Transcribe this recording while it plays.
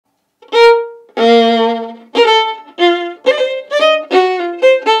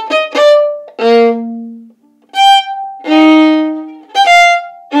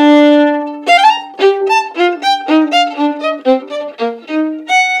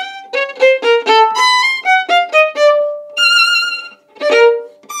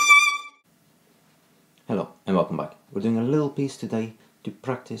piece today to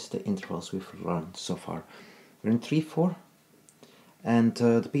practice the intervals we've learned so far. We're in 3/4, and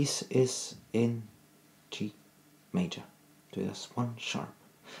the piece is in G major, so that's 1 sharp.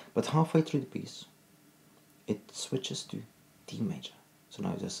 But halfway through the piece, it switches to D major. So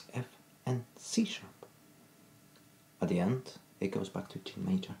now there's F and C sharp. At the end, it goes back to G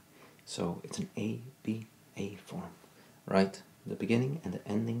major. So it's an A-B-A form, right? The beginning and the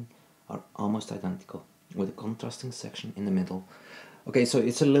ending are almost identical, with a contrasting section in the middle. Okay, so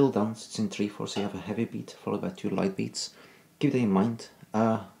it's a little dance. It's in 3/4, so you have a heavy beat followed by 2 light beats. Keep that in mind.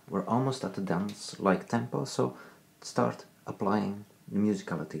 We're almost at the dance-like tempo, so start applying the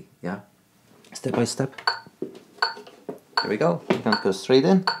musicality, yeah? Step by step. Here we go. We're going to go straight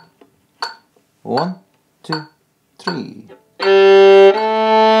in. 1, 2, 3.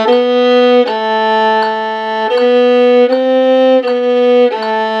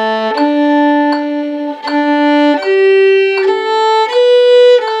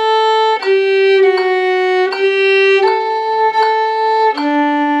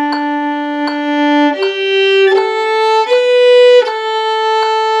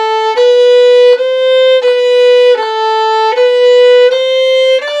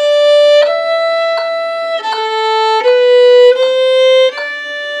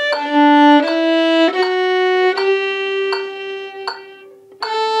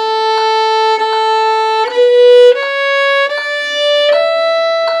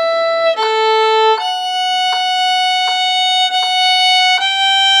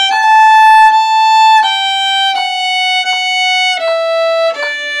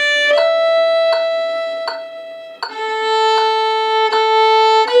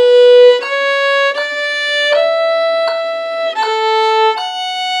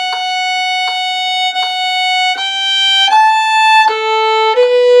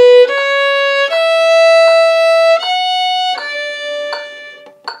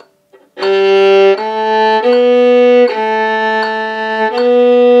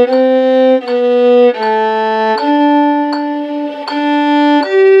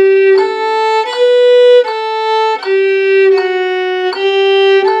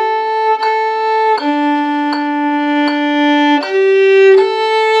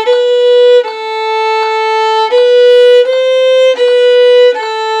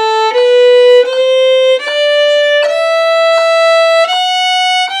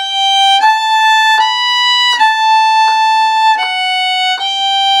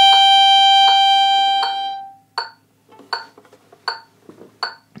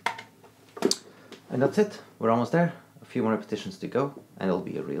 And that's it. We're almost there. A few more repetitions to go, and it'll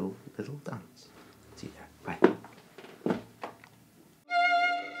be a real little dance. See you there. Bye.